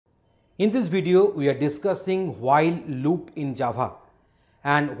In this video, we are discussing while loop in Java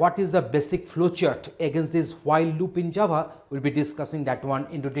and what is the basic flowchart against this while loop in Java. We'll be discussing that one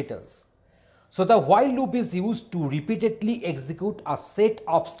into details. So the while loop is used to repeatedly execute a set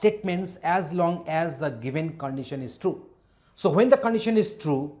of statements as long as the given condition is true. So when the condition is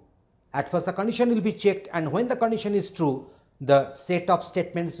true, at first the condition will be checked, and when the condition is true, the set of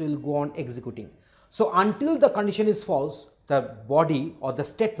statements will go on executing. So until the condition is false, the body or the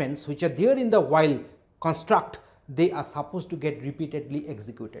statements which are there in the while construct, they are supposed to get repeatedly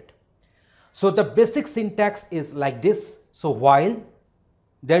executed. So the basic syntax is like this. So while,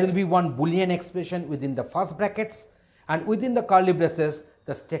 there will be one boolean expression within the first brackets, and within the curly braces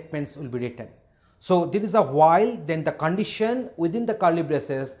the statements will be written. So there is a while, then the condition, within the curly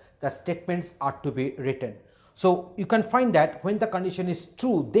braces the statements are to be written. So you can find that when the condition is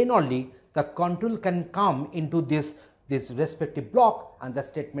true, then only the control can come into this respective block and the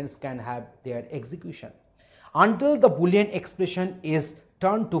statements can have their execution. Until the boolean expression is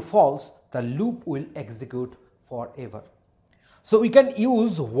turned to false, the loop will execute forever. So we can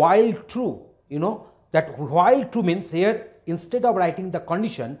use while true, that while true means here instead of writing the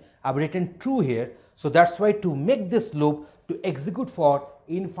condition, I have written true here. So that's why to make this loop to execute for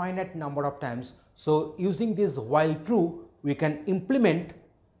infinite number of times. So using this while true, we can implement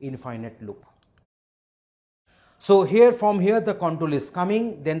infinite loop. So here from here the control is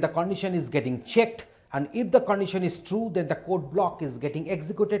coming, then the condition is getting checked, and if the condition is true, then the code block is getting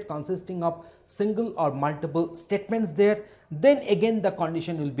executed consisting of single or multiple statements there. Then again the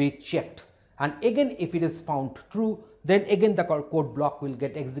condition will be checked, and again if it is found true, then again the code block will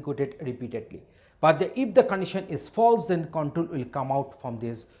get executed repeatedly. But if the condition is false, then control will come out from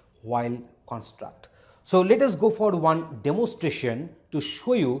this while construct. So let us go for one demonstration to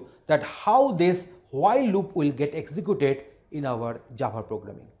show you that how this while loop will get executed in our Java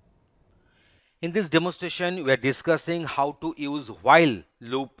programming. In this demonstration, we are discussing how to use while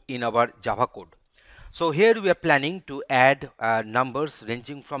loop in our Java code. So here we are planning to add numbers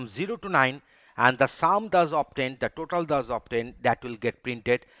ranging from 0 to 9, and the sum thus obtained, the total thus obtained, that will get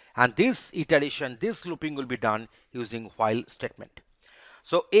printed, and this iteration, this looping will be done using while statement.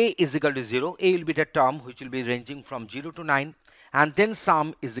 So a is equal to 0, a will be the term which will be ranging from 0 to 9, and then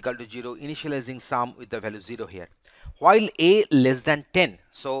sum is equal to 0, initializing sum with the value 0 here. While a less than 10,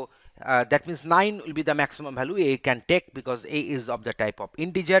 so that means 9 will be the maximum value a can take because a is of the type of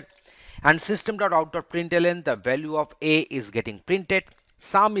integer, and system.out.println, the value of a is getting printed.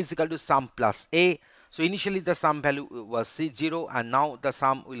 Sum is equal to sum plus a. So initially the sum value was 0, and now the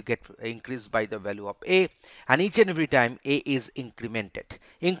sum will get increased by the value of a, and each and every time a is incremented,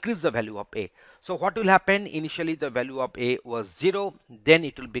 increase the value of a. So what will happen, initially the value of a was 0, then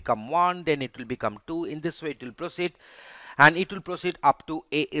it will become 1, then it will become 2. In this way it will proceed, and it will proceed up to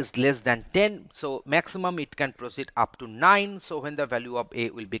a is less than 10. So maximum it can proceed up to 9. So when the value of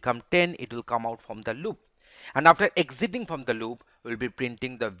a will become 10, it will come out from the loop, and after exiting from the loop, we will be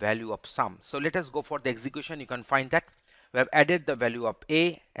printing the value of sum. So let us go for the execution. You can find that we have added the value of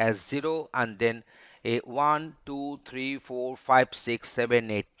a as 0, and then a 1, 2, 3, 4, 5, 6,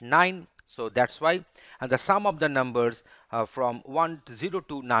 7, 8, 9. So that's why, and the sum of the numbers from 0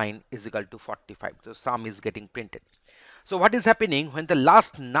 to 9 is equal to 45. So sum is getting printed. So what is happening, when the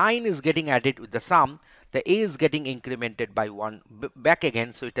last 9 is getting added with the sum, the a is getting incremented by 1 back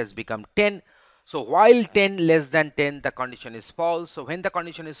again, so it has become 10. So while 10 less than 10, the condition is false. So when the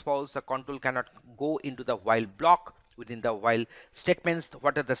condition is false, the control cannot go into the while block within the while statements.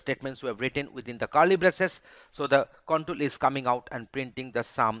 What are the statements we have written within the curly braces? So the control is coming out and printing the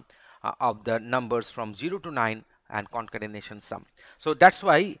sum of the numbers from 0 to 9 and concatenation sum. So that's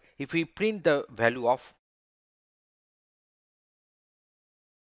why if we print the value of,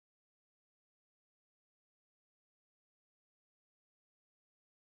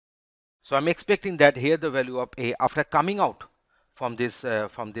 so I'm expecting that here the value of a after coming out from this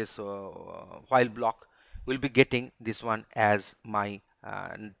while block will be getting this one as my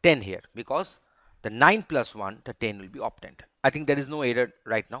 10 here, because the 9 plus 1, the 10 will be obtained. I think there is no error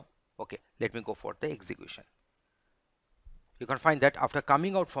right now. Okay, let me go for the execution. You can find that after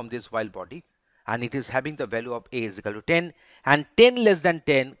coming out from this while body, and it is having the value of a is equal to 10, and 10 less than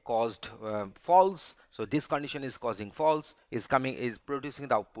 10 caused false. So this condition is causing false, is producing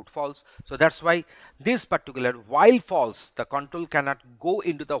the output false. So that's why this particular while false, the control cannot go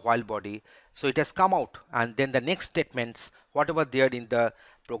into the while body. So it has come out, and then the next statements, whatever there in the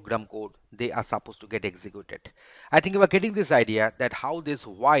program code, they are supposed to get executed. I think you are getting this idea that how this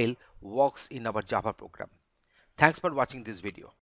while works in our Java program. Thanks for watching this video.